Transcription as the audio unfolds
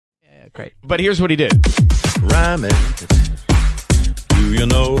great. But here's what he did. Rhyme it. Do you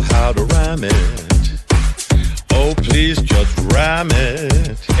know how to rhyme it? Oh, please just rhyme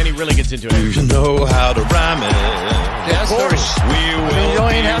it. And he really gets into Do it. you know how to rhyme it? Yes, Of course. sir. We will you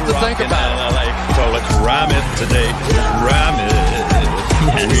don't even be have to think rocking about LA. So let's rhyme it today. Rhyme it.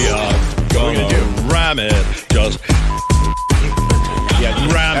 We are gonna rhyme it. Just Yeah,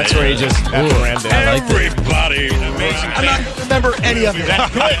 rhyme that's it. where he just ran down. Everybody. Amazing. I'm not going to remember any of it.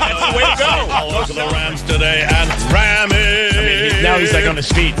 That's good. That's the way to go. All over the Rams today and rhyme it. I mean, now he's like on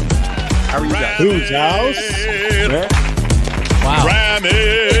his feet. How are you guys? Whose house? Wow. Rhyme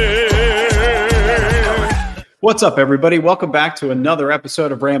it. What's up, everybody? Welcome back to another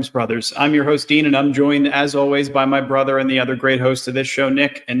episode of Rams Brothers. I'm your host, Dean, and I'm joined, as always, by my brother and the other great host of this show,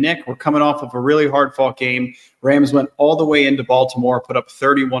 Nick. And Nick, we're coming off of a really hard-fought game. Rams went all the way into Baltimore, put up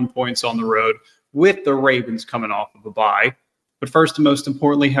 31 points on the road, with the Ravens coming off of a bye. But first and most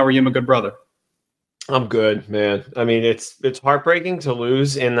importantly, how are you, my good brother? I'm good, man. I mean, it's heartbreaking to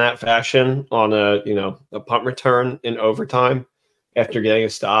lose in that fashion on a punt return in overtime after getting a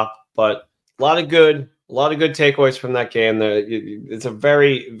stop, but a lot of good takeaways from that game. It's a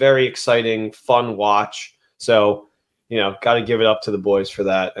very, very exciting, fun watch. So, got to give it up to the boys for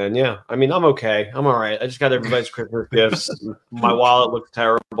that. And yeah, I mean, I'm okay. I'm all right. I just got everybody's Christmas gifts. My wallet looks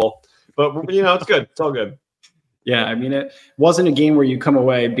terrible, but it's good. It's all good. Yeah, I mean, it wasn't a game where you come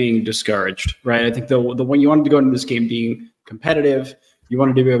away being discouraged, right? I think the one you wanted to go into this game being competitive. You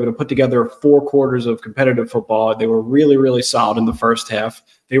wanted to be able to put together 4 quarters of competitive football. They were really, really solid in the first half.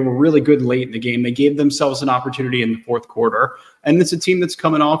 They were really good late in the game. They gave themselves an opportunity in the fourth quarter. And it's a team that's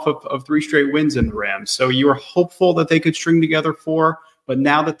coming off of 3 straight wins in the Rams. So you were hopeful that they could string together 4. But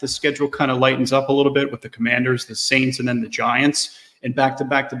now that the schedule kind of lightens up a little bit with the Commanders, the Saints, and then the Giants, and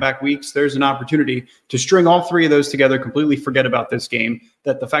back-to-back weeks, there's an opportunity to string all 3 of those together, completely forget about this game,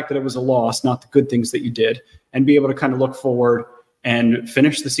 that the fact that it was a loss, not the good things that you did, and be able to kind of look forward and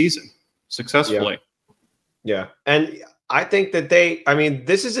finish the season successfully. Yeah. And I think that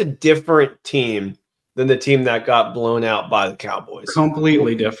this is a different team than the team that got blown out by the Cowboys.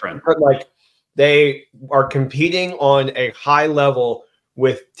 Completely different. Like, they are competing on a high level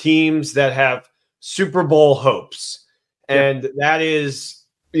with teams that have Super Bowl hopes. And that is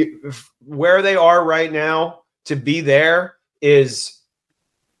where they are right now. To be there is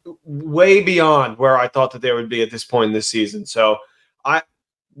way beyond where I thought that they would be at this point in this season. So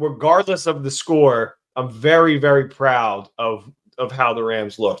regardless of the score, I'm very, very proud of how the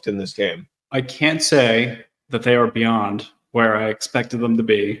Rams looked in this game. I can't say that they are beyond where I expected them to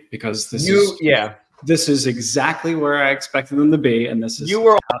be, because this is exactly where I expected them to be, and you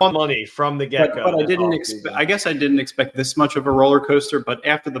were on money from the get-go. But I didn't expect. I guess I didn't expect this much of a roller coaster. But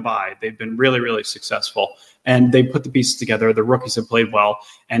after the bye, they've been really, really successful, and they put the pieces together. The rookies have played well,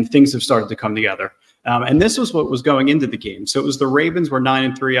 and things have started to come together. And this was what was going into the game. So it was the Ravens were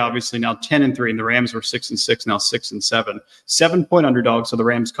 9-3, obviously now 10-3, and the Rams were 6-6, now 6-7. 7-point underdog, so the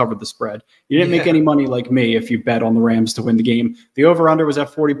Rams covered the spread. You didn't make any money like me if you bet on the Rams to win the game. The over-under was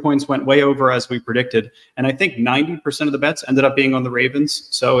at 40 points, went way over as we predicted, and I think 90% of the bets ended up being on the Ravens,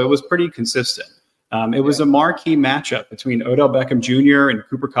 so it was pretty consistent. It was a marquee matchup between Odell Beckham Jr. and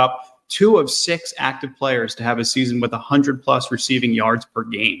Cooper Kupp, 2 of 6 active players to have a season with 100-plus receiving yards per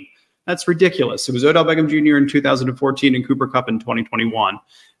game. That's ridiculous. It was Odell Beckham Jr. in 2014 and Cooper Kupp in 2021.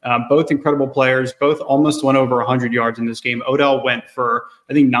 Both incredible players, both almost went over 100 yards in this game. Odell went for,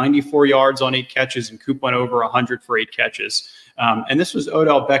 I think, 94 yards on 8 catches, and Coop went over 100 for 8 catches. And this was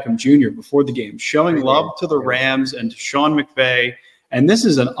Odell Beckham Jr. before the game, showing love to the Rams and to Sean McVay. And this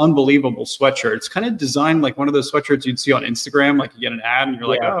is an unbelievable sweatshirt. It's kind of designed like one of those sweatshirts you'd see on Instagram. Like, you get an ad and you're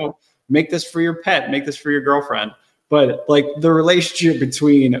like, oh, make this for your pet, make this for your girlfriend. But like, the relationship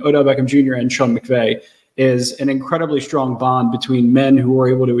between Odell Beckham Jr. and Sean McVay is an incredibly strong bond between men who are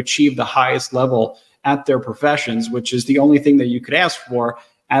able to achieve the highest level at their professions, which is the only thing that you could ask for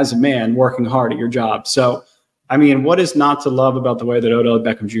as a man working hard at your job. So, I mean, what is not to love about the way that Odell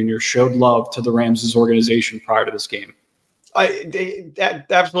Beckham Jr. showed love to the Rams' organization prior to this game?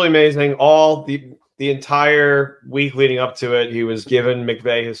 Absolutely amazing. All the entire week leading up to it, he was giving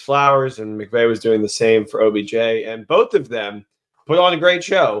McVay his flowers, and McVay was doing the same for OBJ. And both of them put on a great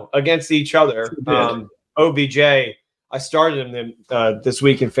show against each other. OBJ, I started him this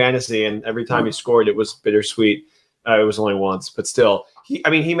week in fantasy, and every time he scored, it was bittersweet. It was only once, but still,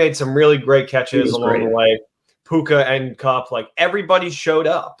 he made some really great catches along the way. Puka and Kupp, like, everybody showed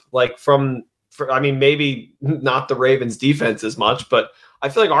up. Like, maybe not the Ravens defense as much, but I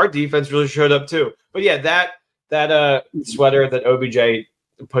feel like our defense really showed up too. But yeah, that sweater that OBJ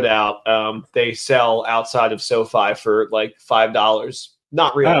put out, they sell outside of SoFi for like $5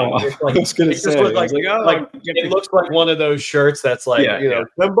 Not really. Oh, It's like, I was gonna it just say, looks I was like, like, oh, like it looks like one of those shirts that's like, Yeah,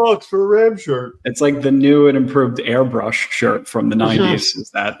 $10 for a Ram shirt. It's like the new and improved airbrush shirt from the 90s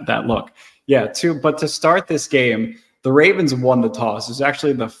is that look. Yeah, but to start this game, the Ravens won the toss. It was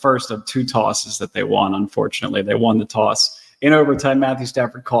actually the first of 2 tosses that they won, unfortunately. They won the toss. In overtime, Matthew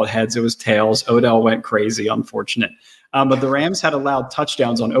Stafford called heads. It was tails. Odell went crazy, unfortunate. But the Rams had allowed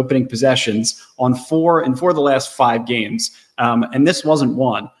touchdowns on opening possessions on 4 of the last 5 games. And this wasn't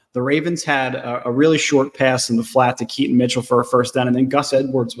one. The Ravens had a really short pass in the flat to Keaton Mitchell for a first down, and then Gus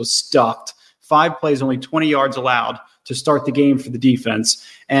Edwards was stuffed. 5 plays, only 20 yards allowed to start the game for the defense.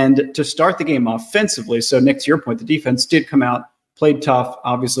 And to start the game offensively, so Nick, to your point, the defense did come out, played tough,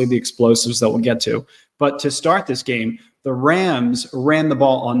 obviously the explosives that we'll get to. But to start this game, the Rams ran the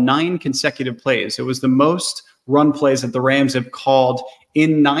ball on 9 consecutive plays. It was the most run plays that the Rams have called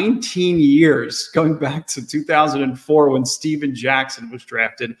in 19 years, going back to 2004 when Steven Jackson was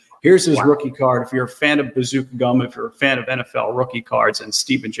drafted. Here's his rookie card. If you're a fan of Bazooka Gum, if you're a fan of NFL rookie cards and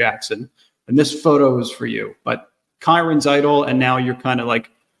Steven Jackson, and this photo is for you. But Kyron's idol, and now you're kind of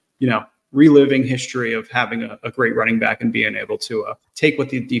like, reliving history of having a great running back and being able to take what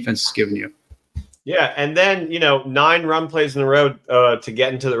the defense has given you. Yeah, and then 9 run plays in a row to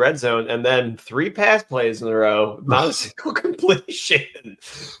get into the red zone, and then 3 pass plays in a row, not a single completion.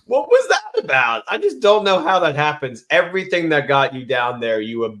 What was that about? I just don't know how that happens. Everything that got you down there,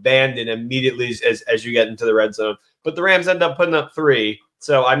 you abandon immediately as you get into the red zone. But the Rams end up putting up 3,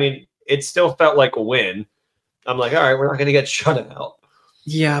 so I mean, it still felt like a win. I'm like, all right, we're not going to get shut out.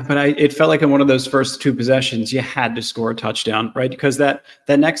 Yeah, but it felt like in one of those first 2 possessions, you had to score a touchdown, right? Because that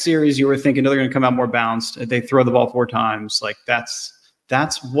next series, you were thinking, they're going to come out more balanced. They throw the ball 4 times. Like that's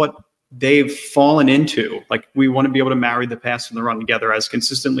what they've fallen into. Like, we want to be able to marry the pass and the run together as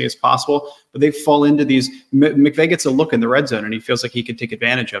consistently as possible. But they fall into these. McVay gets a look in the red zone, and he feels like he can take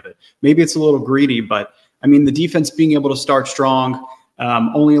advantage of it. Maybe it's a little greedy, but I mean, the defense being able to start strong.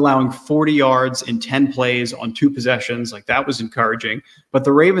 Only allowing 40 yards in 10 plays on 2 possessions. Like, that was encouraging. But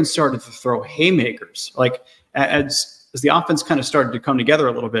the Ravens started to throw haymakers. Like, as the offense kind of started to come together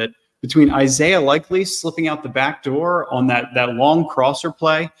a little bit, between Isaiah Likely slipping out the back door on that long crosser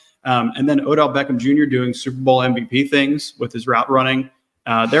play, and then Odell Beckham Jr. doing Super Bowl MVP things with his route running,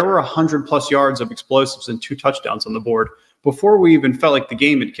 there were 100+ yards of explosives and 2 touchdowns on the board before we even felt like the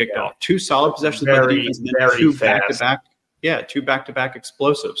game had kicked off. 2 solid possessions by the defense, and then 2 back-to-back. Yeah, 2 back-to-back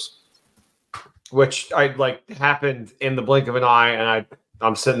explosives, which happened in the blink of an eye. And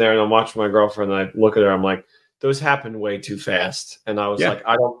I'm sitting there and I'm watching my girlfriend, and I look at her. I'm like, those happened way too fast. And I was like,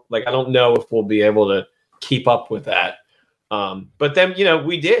 I don't know if we'll be able to keep up with that. But then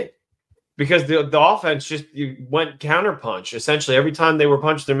we did, because the offense just went counterpunch essentially every time they were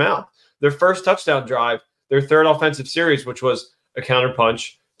punched their mouth. Their first touchdown drive, their 3rd offensive series, which was a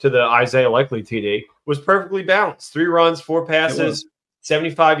counterpunch to the Isaiah Likely TD, was perfectly balanced. 3 runs, 4 passes,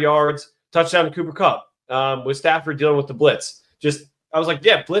 75 yards, touchdown to Cooper Kupp, with Stafford dealing with the blitz. I was like,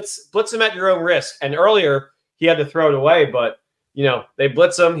 yeah, blitz him at your own risk. And earlier he had to throw it away, but they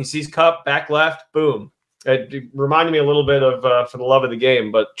blitz him. He sees Kupp, back left, boom. It reminded me a little bit of For the Love of the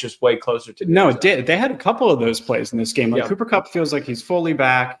Game, but just way closer to. No, it did. They had a couple of those plays in this game. Like, Cooper Kupp feels like he's fully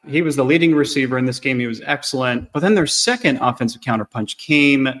back. He was the leading receiver in this game. He was excellent. But then their second offensive counterpunch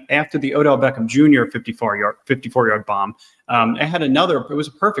came after the Odell Beckham Jr. 54-yard bomb. It was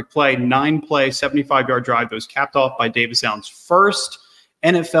a perfect play, 9-play, 75-yard drive that was capped off by Davis Allen's first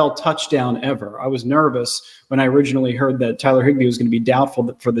NFL touchdown ever. I was nervous when I originally heard that Tyler Higbee was going to be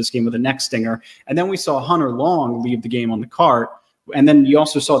doubtful for this game with a neck stinger. And then we saw Hunter Long leave the game on the cart. And then you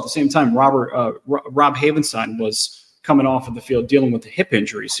also saw at the same time Rob Havenstein was coming off of the field dealing with a hip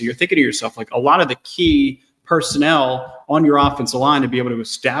injury. So you're thinking to yourself, like, a lot of the key personnel on your offensive line to be able to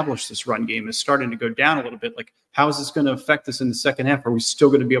establish this run game is starting to go down a little bit. Like, how is this going to affect us in the second half? Are we still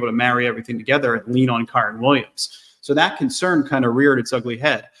going to be able to marry everything together and lean on Kyron Williams? So that concern kind of reared its ugly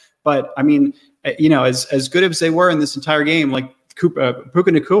head. But I mean, as good as they were in this entire game, like Puka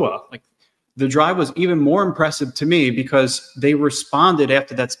Nacua, like, the drive was even more impressive to me because they responded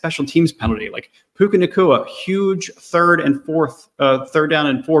after that special teams penalty. Like, Puka Nacua, huge third down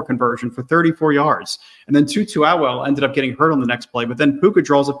and 4 conversion for 34 yards. And then Tutu Atwell ended up getting hurt on the next play. But then Puka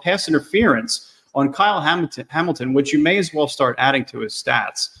draws a pass interference on Kyle Hamilton, which you may as well start adding to his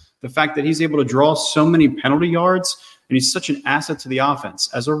stats. The fact that he's able to draw so many penalty yards, and he's such an asset to the offense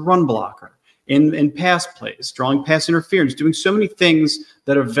as a run blocker, in pass plays, drawing pass interference, doing so many things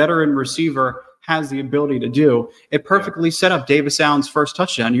that a veteran receiver has the ability to do. It perfectly set up Davis Allen's first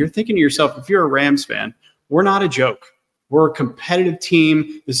touchdown. You're thinking to yourself, if you're a Rams fan, we're not a joke. we're a competitive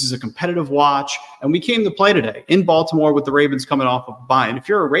team. This is a competitive watch. And we came to play today in Baltimore with the Ravens coming off of a bye. And if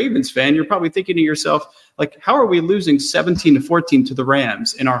you're a Ravens fan, you're probably thinking to yourself, like, how are we losing 17-14 to the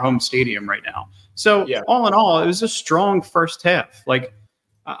Rams in our home stadium right now? So all in all, it was a strong first half. Like,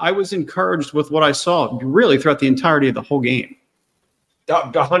 I was encouraged with what I saw really throughout the entirety of the whole game.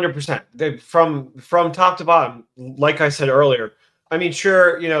 100%. From top to bottom, like I said earlier, I mean,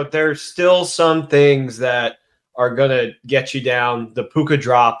 sure, there's still some things that are going to get you down. The Puka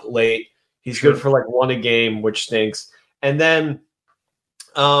drop late. He's good for like one a game, which stinks. And then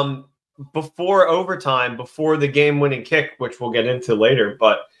before overtime, before the game-winning kick, which we'll get into later,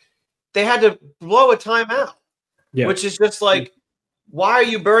 but they had to blow a timeout, which is just like, why are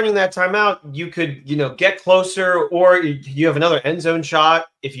you burning that timeout? You could, get closer, or you have another end zone shot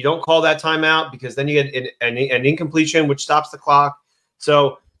if you don't call that timeout, because then you get an incompletion, which stops the clock.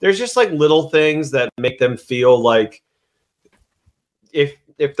 So there's just like little things that make them feel like if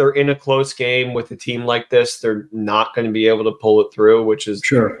they're in a close game with a team like this, they're not going to be able to pull it through, which is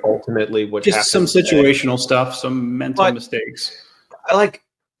ultimately what just some situational stuff, some mental mistakes. Like,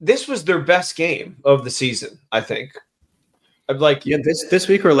 this was their best game of the season, I think. This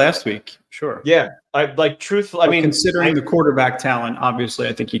week or last week, sure. Yeah, truthfully, I mean, considering the quarterback talent, obviously,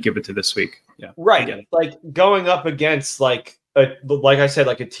 I think you give it to this week. Yeah, right. Like going up against like I said,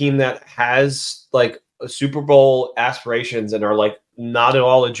 like a team that has like a Super Bowl aspirations and are like not at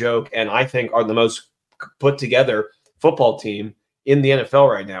all a joke, and I think are the most put together football team in the NFL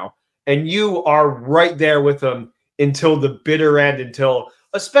right now. And you are right there with them until the bitter end, until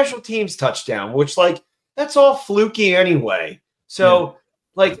a special teams touchdown, which that's all fluky anyway. So,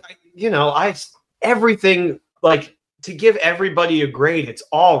 everything, to give everybody a grade, it's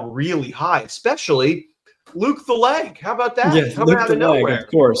all really high, especially Luke the Leg. How about that? Yeah, Luke the Leg,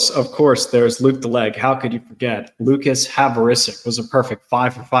 of course. There's Luke the Leg. How could you forget? Lucas Havarisic was a perfect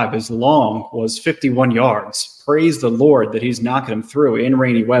 5 for 5. His long was 51 yards. Praise the Lord that he's knocking him through in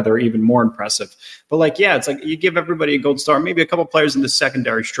rainy weather, even more impressive. But it's like you give everybody a gold star. Maybe a couple players in the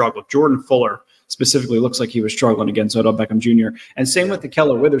secondary struggled. Jordan Fuller specifically looks like he was struggling against Odell Beckham Jr. And same with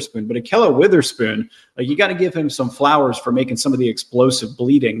Akella Witherspoon. But Akella Witherspoon, you got to give him some flowers for making some of the explosive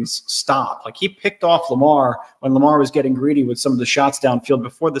bleedings stop. He picked off Lamar when Lamar was getting greedy with some of the shots downfield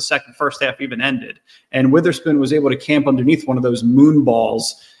before the first half even ended. And Witherspoon was able to camp underneath one of those moon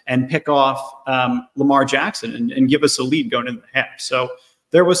balls and pick off Lamar Jackson and give us a lead going into the half. So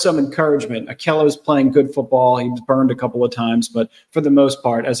there was some encouragement. Akello's playing good football. He was burned a couple of times, but for the most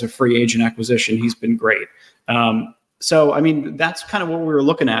part, as a free agent acquisition, he's been great. So, I mean, that's kind of what we were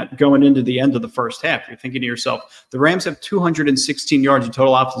looking at going into the end of the first half. You're thinking to yourself, the Rams have 216 yards of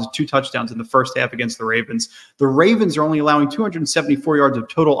total offense, 2 touchdowns in the first half against the Ravens. The Ravens are only allowing 274 yards of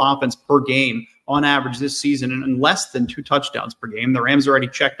total offense per game on average this season, and less than 2 touchdowns per game. The Rams already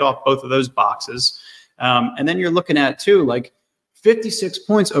checked off both of those boxes. And then you're looking at, too, 56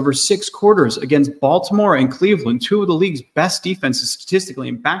 points over 6 quarters against Baltimore and Cleveland, 2 of the league's best defenses statistically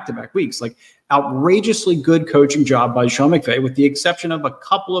in back-to-back weeks. Outrageously good coaching job by Sean McVay, with the exception of a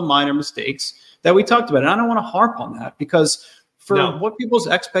couple of minor mistakes that we talked about. And I don't want to harp on that, because what people's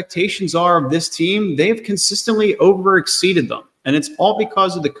expectations are of this team, they've consistently overexceeded them. And it's all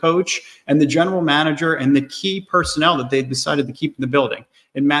because of the coach and the general manager and the key personnel that they decided to keep in the building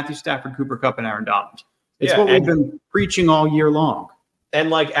in Matthew Stafford, Cooper Kupp, and Aaron Donald. It's what we've been preaching all year long.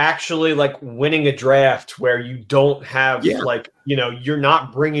 And actually winning a draft where you don't have you're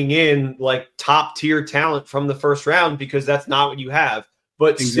not bringing in top tier talent from the first round, because that's not what you have,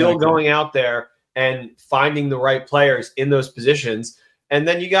 but still going out there and finding the right players in those positions. And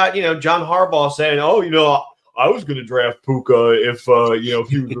then you got, John Harbaugh saying, I was going to draft Puka if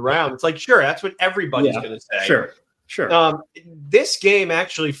he was around. It's sure, that's what everybody's going to say. Sure. This game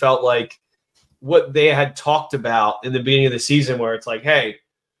actually felt like what they had talked about in the beginning of the season, where it's hey,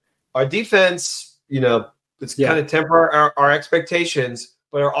 our defense, it's kind of temper our expectations,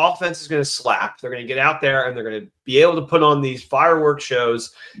 but our offense is going to slap. They're going to get out there and they're going to be able to put on these fireworks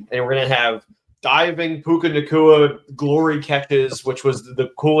shows, and we're going to have diving Puka Nacua glory catches, which was the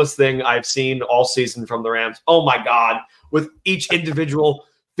coolest thing I've seen all season from the Rams. Oh my God, with each individual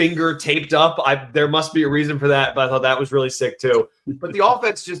finger taped up. There must be a reason for that, but I thought that was really sick too. But the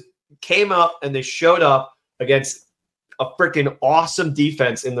offense just came up and they showed up against a freaking awesome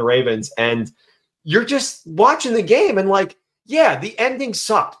defense in the Ravens. And you're just watching the game and the ending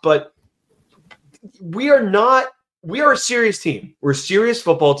sucked, but we are a serious team. We're a serious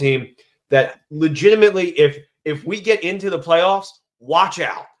football team that legitimately, if we get into the playoffs, watch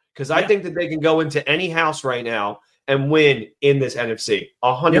out. Because I think that they can go into any house right now and win in this NFC.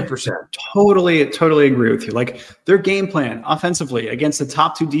 100%. Totally agree with you. Like their game plan offensively against the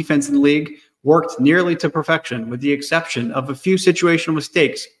top 2 defense in the league worked nearly to perfection, with the exception of a few situational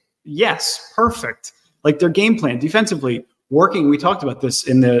mistakes. Yes, perfect. Like their game plan defensively working. We talked about this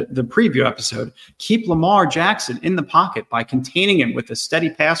in the preview episode. Keep Lamar Jackson in the pocket by containing him with a steady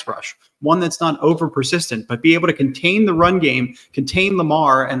pass rush, one that's not over persistent, but be able to contain the run game, contain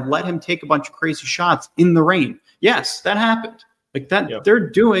Lamar, and let him take a bunch of crazy shots in the rain. Yes, that happened. Like that, They're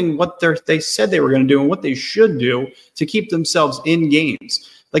doing what they said they were going to do and what they should do to keep themselves in games.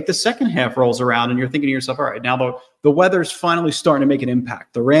 Like the second half rolls around and you're thinking to yourself, all right, now the weather's finally starting to make an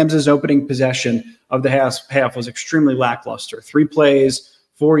impact. The Rams' opening possession of the half was extremely lackluster. 3 plays,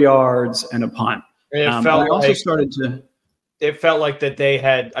 4 yards, and a punt. And it felt like that they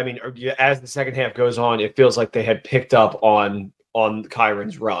had, I mean, as the second half goes on, it feels like they had picked up on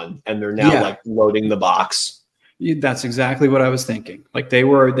Kyron's run and they're now like loading the box. That's exactly what I was thinking. Like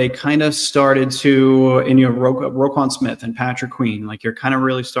they kind of started to, in Roquan Smith and Patrick Queen, like you're kind of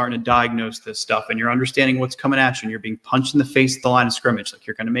really starting to diagnose this stuff and you're understanding what's coming at you and you're being punched in the face at the line of scrimmage. Like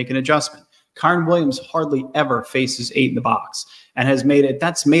you're going to make an adjustment. Kyron Williams hardly ever faces 8 in the box and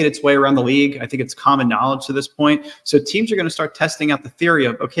that's made its way around the league. I think it's common knowledge to this point. So teams are going to start testing out the theory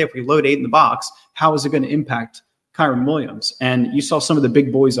of, okay, if we load 8 in the box, how is it going to impact Kyron Williams? And you saw some of the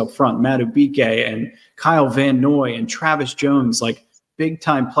big boys up front, Matt Ubike and Kyle Van Noy and Travis Jones, like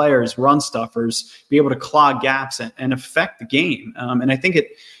big-time players, run stuffers, be able to clog gaps and affect the game. And I think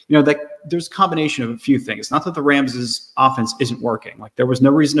there's a combination of a few things. Not that the Rams' offense isn't working. Like there was no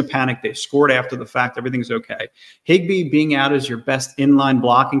reason to panic. They scored after the fact. Everything's okay. Higbee being out as your best inline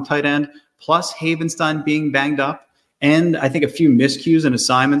blocking tight end, plus Havenstein being banged up. And I think a few miscues and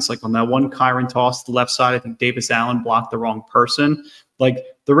assignments, like on that one Kyron toss to the left side, I think Davis Allen blocked the wrong person. Like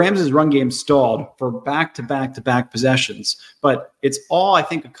the Rams' run game stalled for back-to-back possessions. But it's all, I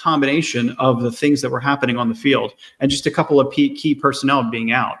think, a combination of the things that were happening on the field and just a couple of key personnel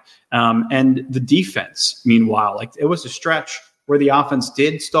being out. And the defense, meanwhile, like it was a stretch where the offense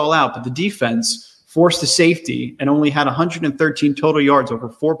did stall out, but the defense forced a safety and only had 113 total yards over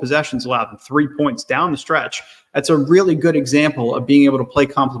 4 possessions allowed and 3 points down the stretch. That's a really good example of being able to play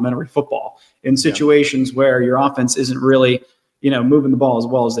complementary football in situations where your offense isn't really, moving the ball as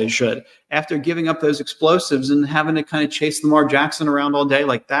well as they should. After giving up those explosives and having to kind of chase Lamar Jackson around all day,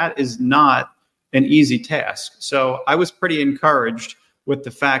 like that is not an easy task. So I was pretty encouraged with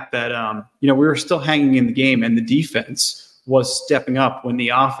the fact that, we were still hanging in the game and the defense was stepping up when the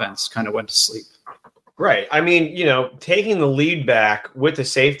offense kind of went to sleep. Right. I mean, taking the lead back with the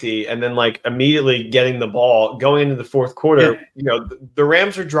safety and then like immediately getting the ball going into the fourth quarter, the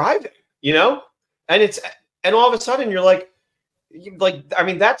Rams are driving, and all of a sudden you're like, I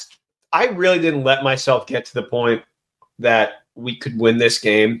mean, I really didn't let myself get to the point that we could win this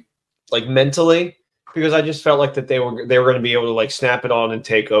game, like mentally, because I just felt like that they were going to be able to like snap it on and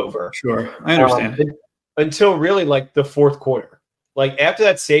take over. Sure. I understand. Until really like the fourth quarter, like after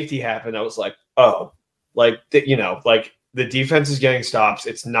that safety happened, I was like, oh, like the defense is getting stops.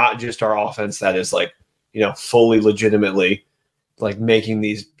 It's not just our offense that is like, fully legitimately like making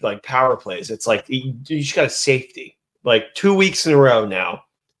these like power plays. It's like you just got a safety like 2 weeks in a row now,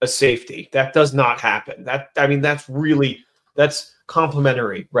 a safety. That does not happen. That's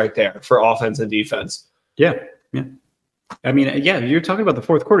complimentary right there for offense and defense. Yeah. I mean, you're talking about the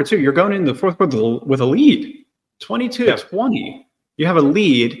fourth quarter too. You're going into the fourth quarter with a lead, 22-20. You have a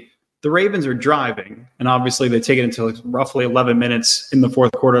lead. The Ravens are driving, and obviously they take it until roughly 11 minutes in the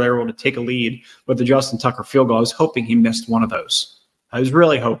fourth quarter. They were able to take a lead with the Justin Tucker field goal. I was hoping he missed one of those. I was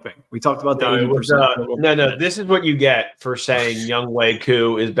really hoping. We talked about the 80%. No. This is what you get for saying Younghoe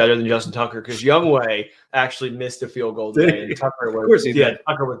Koo is better than Justin Tucker, because Younghoe actually missed a field goal today, and Tucker was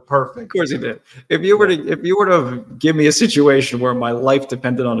Tucker was perfect. Of course he did. If you were to give me a situation where my life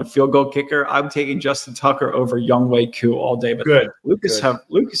depended on a field goal kicker, I'm taking Justin Tucker over Younghoe Koo all day. But Lucas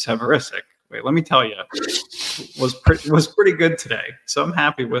Havrisik, wait, let me tell you, was pretty good today. So I'm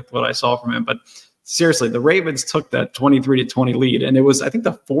happy with what I saw from him. But seriously, the Ravens took that 23-20 lead, and it was, I think,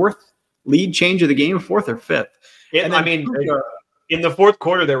 the fourth lead change of the game, fourth or fifth. In the fourth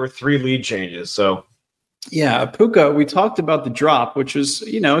quarter, there were 3 lead changes. So, yeah, Puka, we talked about the drop, which is,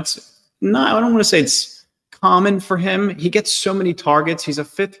 it's not, I don't want to say it's common for him. He gets so many targets. He's a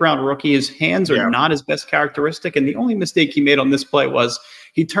 5th-round rookie. His hands are not his best characteristic, and the only mistake he made on this play was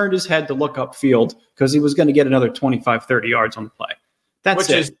he turned his head to look upfield because he was going to get another 25, 30 yards on the play.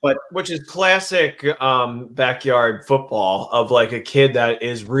 Which is classic backyard football of like a kid that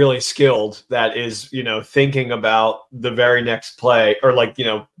is really skilled, that is, thinking about the very next play or like,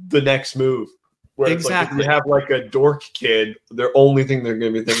 the next move. Where Exactly. Like, if you have like a dork kid, the only thing they're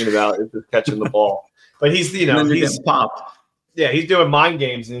going to be thinking about is just catching the ball. But he's, And then you're getting popped. yeah, he's doing mind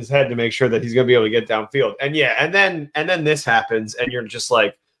games in his head to make sure that he's going to be able to get downfield. And yeah, and then this happens, and you're just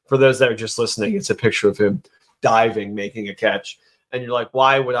like, for those that are just listening, it's a picture of him diving, making a catch. And you're like,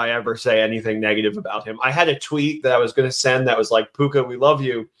 why would I ever say anything negative about him? I had a tweet that I was going to send that was like, Puka, we love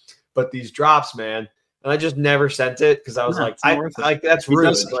you, but these drops, man. And I just never sent it because I was like, that's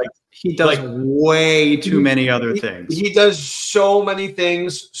rude. He does way too many other things. He does so many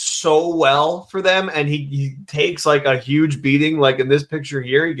things so well for them, and he takes like a huge beating. Like in this picture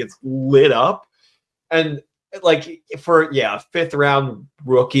here, he gets lit up. And like for a fifth round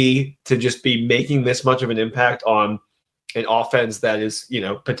rookie to just be making this much of an impact on an offense that is,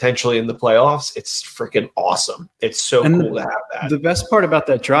 potentially in the playoffs, it's freaking awesome. It's so cool to have that. The best part about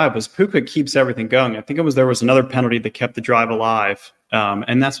that drive was Puka keeps everything going. I think there was another penalty that kept the drive alive.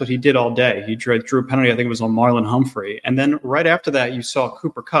 And that's what he did all day. He drew a penalty, I think it was on Marlon Humphrey. And then right after that, you saw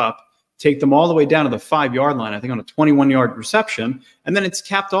Cooper Kupp take them all the way down to the 5-yard line, I think on a 21-yard reception. And then it's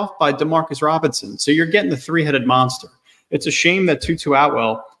capped off by Demarcus Robinson. So you're getting the three-headed monster. It's a shame that Tutu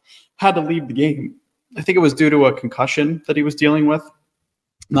Atwell had to leave the game. I think it was due to a concussion that he was dealing with.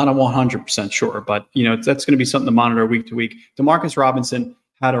 Not 100% sure, but that's going to be something to monitor week to week. Demarcus Robinson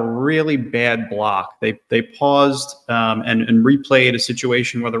had a really bad block. They paused and replayed a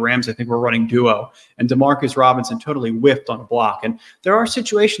situation where the Rams, I think, were running duo, and Demarcus Robinson totally whiffed on a block. And there are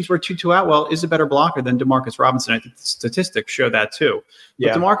situations where Tutu Atwell is a better blocker than Demarcus Robinson. I think the statistics show that too.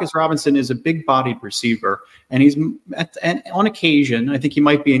 But Demarcus Robinson is a big-bodied receiver, and and on occasion, I think he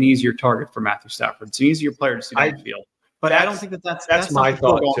might be an easier target for Matthew Stafford. It's an easier player to see on the field. But I don't think that's my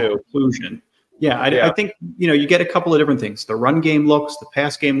thought too. Conclusion. I think, you get a couple of different things. The run game looks, the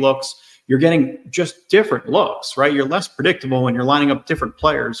pass game looks. You're getting just different looks, right? You're less predictable when you're lining up different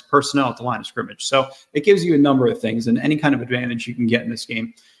players, personnel at the line of scrimmage. So it gives you a number of things, and any kind of advantage you can get in this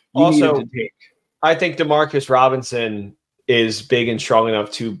game, you need to take. I think Demarcus Robinson is big and strong enough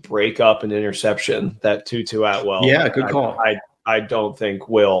to break up an interception that Tutu Atwell. Yeah, good call. I don't think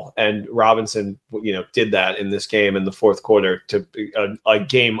will. And Robinson, did that in this game in the fourth quarter to a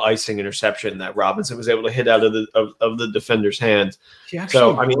game icing interception that Robinson was able to hit out of the defender's hands.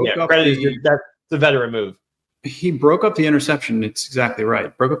 So credit, that's the veteran move. He broke up the interception. It's exactly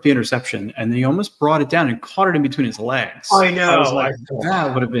right. Broke up the interception, and then he almost brought it down and caught it in between his legs. I know. I was like,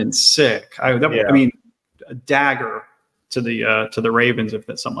 that would have been sick. I mean, a dagger to the Ravens if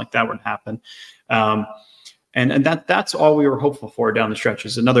something like that would happen. And that's all we were hopeful for down the stretch,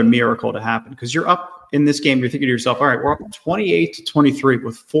 is another miracle to happen, because you're up in this game. You're thinking to yourself, all right, we're up 28-23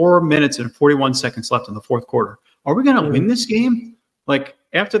 with 4 minutes and 41 seconds left in the fourth quarter. Are we going to win this game? Like,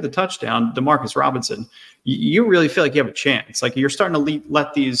 after the touchdown, Demarcus Robinson, you really feel like you have a chance. Like, you're starting to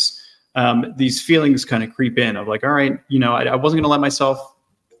let these feelings kind of creep in of like, all right, I wasn't going to let myself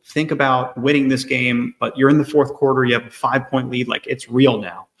think about winning this game, but you're in the fourth quarter. You have a 5-point lead. Like, it's real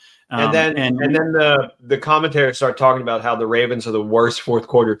now. And then the commentators start talking about how the Ravens are the worst fourth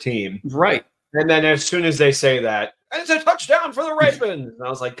quarter team. Right. And then as soon as they say that, it's a touchdown for the Ravens. And I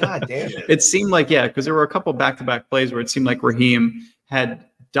was like, God damn it. It seemed like, because there were a couple back-to-back plays where it seemed like Raheem had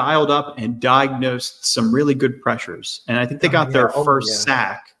dialed up and diagnosed some really good pressures. And I think they got their first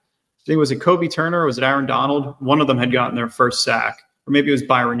sack. I think, was it Kobe Turner or was it Aaron Donald? One of them had gotten their first sack. Or maybe it was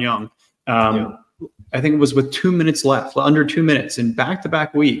Byron Young. I think it was with 2 minutes left, under 2 minutes in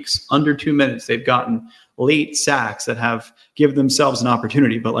back-to-back weeks, under 2 minutes, they've gotten late sacks that have given themselves an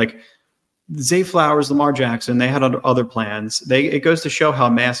opportunity. But like Zay Flowers, Lamar Jackson, they had other plans. It goes to show how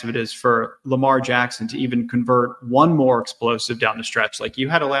massive it is for Lamar Jackson to even convert one more explosive down the stretch. Like, you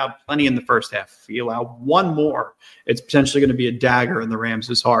had allowed plenty in the first half. If you allow one more, it's potentially going to be a dagger in the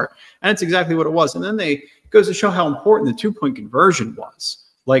Rams' heart. And it's exactly what it was. And then it goes to show how important the 2-point conversion was.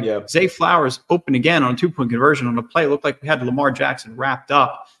 Like, Zay Flowers open again on a 2-point conversion on a play. It looked like we had Lamar Jackson wrapped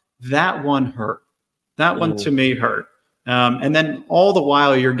up. That one hurt. That one to me hurt. And then all the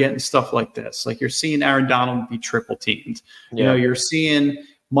while you're getting stuff like this. Like, you're seeing Aaron Donald be triple teamed. You're seeing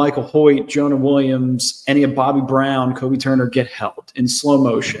Michael Hoyt, Jonah Williams, any of Bobby Brown, Kobe Turner get held in slow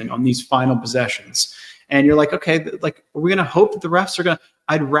motion on these final possessions. And you're like, okay, like, are we going to hope that the refs are going to –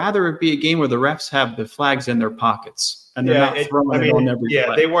 I'd rather it be a game where the refs have the flags in their pockets. And they're not throwing it on every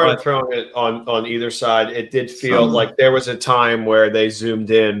play. They weren't throwing it on either side. It did feel like there was a time where they zoomed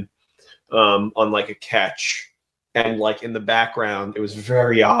in on like a catch, and like in the background, it was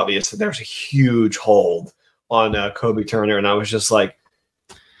very obvious that there was a huge hold on Kobe Turner, and I was just like,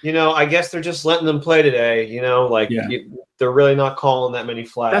 I guess they're just letting them play today. They're really not calling that many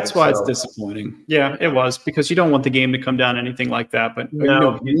flags. That's why it's disappointing. Yeah, it was, because you don't want the game to come down anything like that. But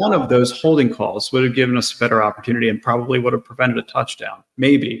one of those holding calls would have given us a better opportunity and probably would have prevented a touchdown,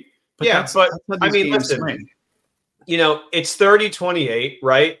 maybe. But that's I mean, listen, it's 30-28,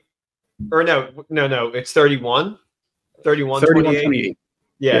 right? Or no, it's 31. 31-28.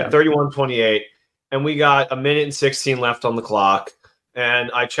 Yeah, 31-28. And we got a minute and 16 left on the clock.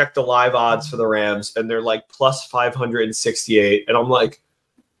 And I checked the live odds for the Rams, and they're like plus 568. And I'm like,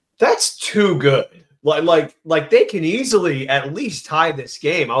 that's too good. Like they can easily at least tie this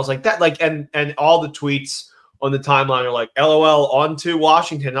game. I was like that, and all the tweets on the timeline are like, LOL on to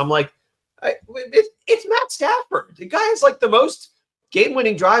Washington. I'm like, it's Matt Stafford. The guy has like the most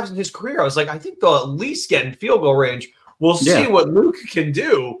game-winning drives in his career. I was like, I think they'll at least get in field goal range. We'll see what Luke can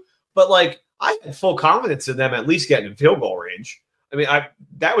do. But I had full confidence in them at least getting in field goal range. I mean,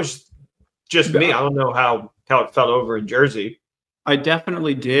 that was just me. I don't know how it felt over in Jersey. I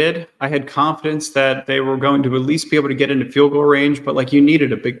definitely did. I had confidence that they were going to at least be able to get into field goal range, but you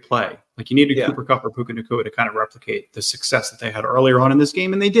needed a big play. You needed Cooper Kupp or Puka Nacua to kind of replicate the success that they had earlier on in this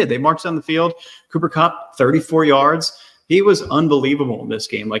game, and they did. They marched down the field. Cooper Kupp, 34 yards. He was unbelievable in this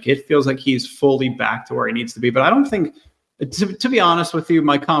game. It feels like he's fully back to where he needs to be. But I don't think, to be honest with you,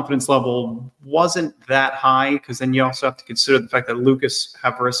 my confidence level wasn't that high, because then you also have to consider the fact that Lucas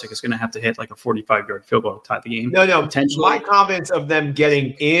Havrisik is going to have to hit a 45-yard field goal to tie the game. No. Potentially. My confidence of them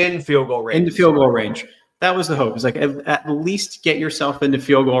getting in field goal range. Into field goal range. That was the hope. It's at least get yourself into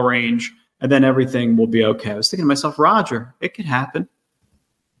field goal range, and then everything will be okay. I was thinking to myself, Roger, it could happen.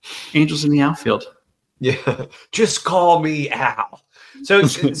 Angels in the outfield. Yeah. Just call me Al. So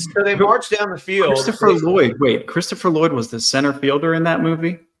they marched down the field. Christopher Lloyd. Wait, Christopher Lloyd was the center fielder in that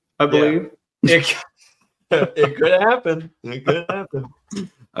movie, I believe. Yeah. It could happen. It could happen.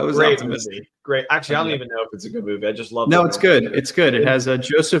 I was optimistic. Movie. Great. Actually, I don't even know if it's a good movie. I just love it. No, it's good. It's good. It has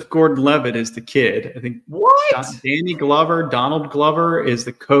Joseph Gordon-Levitt as the kid. I think. What? Danny Glover, Donald Glover is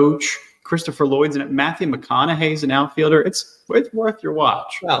the coach. Christopher Lloyd's in it. Matthew McConaughey's an outfielder. It's worth your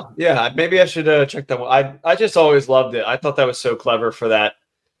watch. Well, yeah, maybe I should check that one. I just always loved it. I thought that was so clever for that.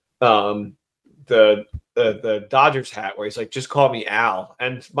 The Dodgers hat where he's like, just call me Al.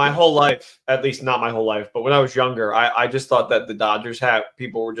 And my whole life, at least not my whole life, but when I was younger, I just thought that the Dodgers hat,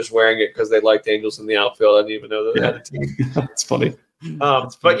 people were just wearing it because they liked Angels in the outfield. I didn't even know they had a team. That's funny.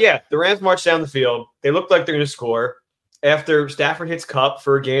 But yeah, the Rams marched down the field. They looked like they're going to score. After Stafford hits Kupp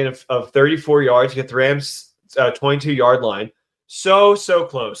for a gain of 34 yards, you get the Rams 22-yard line. So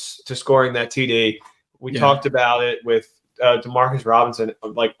close to scoring that TD. We talked about it with Demarcus Robinson,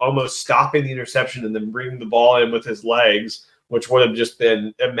 almost stopping the interception and then bringing the ball in with his legs, which would have just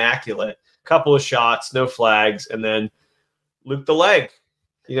been immaculate. Couple of shots, no flags, and then Luke the leg.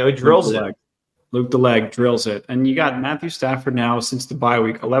 He drills it. Luke the leg drills it. And you got Matthew Stafford now since the bye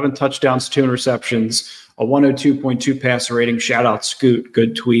week, 11 touchdowns, 2 interceptions, a 102.2 passer rating. Shout out Scoot,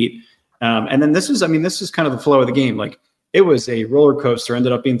 good tweet. And then this is kind of the flow of the game. It was a roller coaster.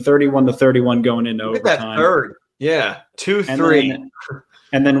 Ended up being 31-31 going into overtime. That third. Yeah, 2-3.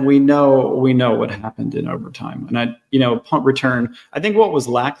 And then we know what happened in overtime. And punt return. I think what was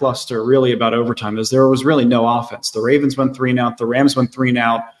lackluster really about overtime is there was really no offense. The Ravens went 3 and out. The Rams went 3 and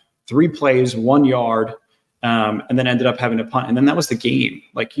out. 3 plays, 1 yard, and then ended up having a punt. And then that was the game.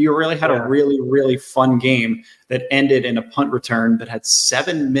 You really had a really, really fun game that ended in a punt return that had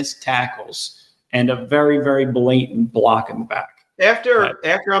 7 missed tackles and a very, very blatant block in the back. After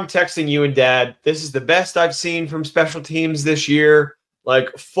I'm texting you and Dad, this is the best I've seen from special teams this year.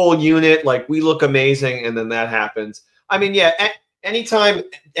 Full unit, we look amazing, and then that happens. I mean, anytime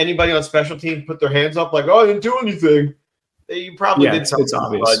anybody on special teams put their hands up, oh, I didn't do anything, you probably did something. It's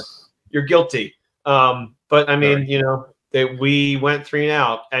obvious. You're guilty. But I mean, we went 3 and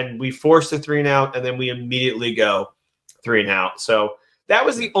out, and we forced a 3 and out, and then we immediately go 3 and out. So that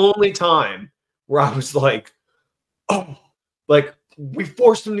was the only time where I was we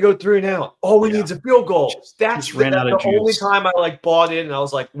forced him to go 3 and out. All we need is a field goal. That's the only time I bought in, and I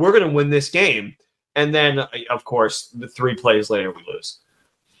was like, we're going to win this game. And then, of course, the 3 plays later, we lose.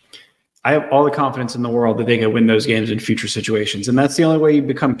 I have all the confidence in the world that they can win those games in future situations. And that's the only way you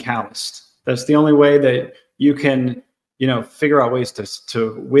become calloused. That's the only way that you can, figure out ways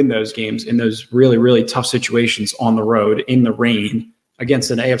to win those games in those really, really tough situations on the road, in the rain, against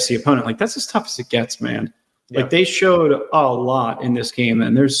an AFC opponent. That's as tough as it gets, man. Yeah. They showed a lot in this game,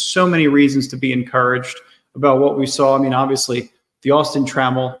 and there's so many reasons to be encouraged about what we saw. I mean, obviously, the Austin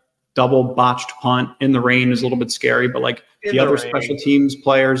Trammell double botched punt in the rain is a little bit scary, but like the other special teams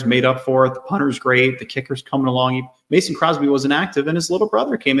players made up for it. The punter's great. The kicker's coming along. Mason Crosby wasn't active, and his little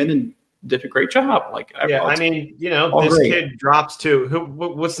brother came in and did a great job. Like, I mean, this kid drops to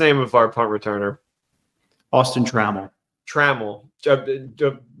what's the name of our punt returner? Austin Trammell.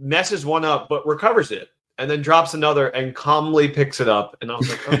 Messes one up, but recovers it, and then drops another and calmly picks it up. And I was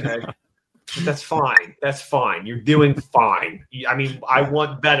like, okay, that's fine. That's fine. You're doing fine. I mean, I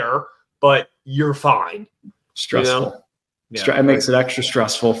want better, but you're fine. Stressful. It makes it extra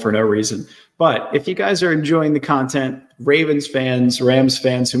stressful for no reason. But if you guys are enjoying the content, Ravens fans, Rams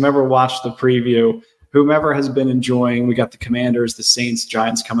fans, whomever watched the preview, whomever has been enjoying, we got the Commanders, the Saints,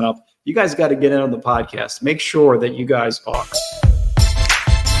 Giants coming up. You guys got to get in on the podcast. Make sure that you guys are.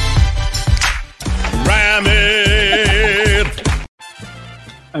 Ram it.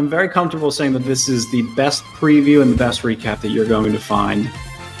 I'm very comfortable saying that this is the best preview and the best recap that you're going to find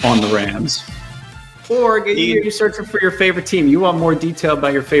on the Rams. Or you're searching for your favorite team. You want more detail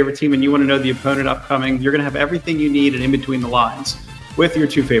about your favorite team and you want to know the opponent upcoming. You're going to have everything you need and in between the lines with your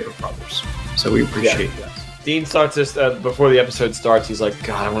two favorite brothers. So we appreciate that. Dean starts this before the episode starts. He's like,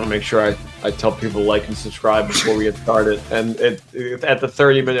 God, I want to make sure I tell people like and subscribe before we get started. And at the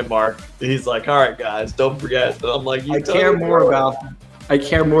 30-minute mark, he's like, all right, guys, don't forget. And I'm like, I care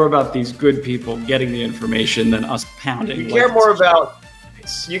more about these good people getting the information than us pounding.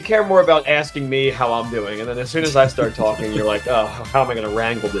 You care more about asking me how I'm doing. And then as soon as I start talking, you're like, oh, how am I going to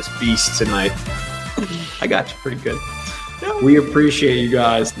wrangle this beast tonight? I got you pretty good. We appreciate you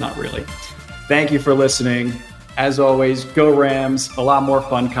guys. Not really. Thank you for listening. As always, go Rams. A lot more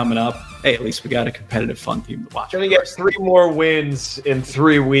fun coming up. Hey, at least we got a competitive, fun team to watch. We're going to get 3 more wins in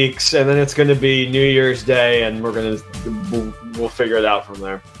 3 weeks, and then it's going to be New Year's Day, and we'll figure it out from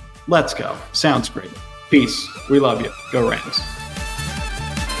there. Let's go. Sounds great. Peace. We love you. Go Rams.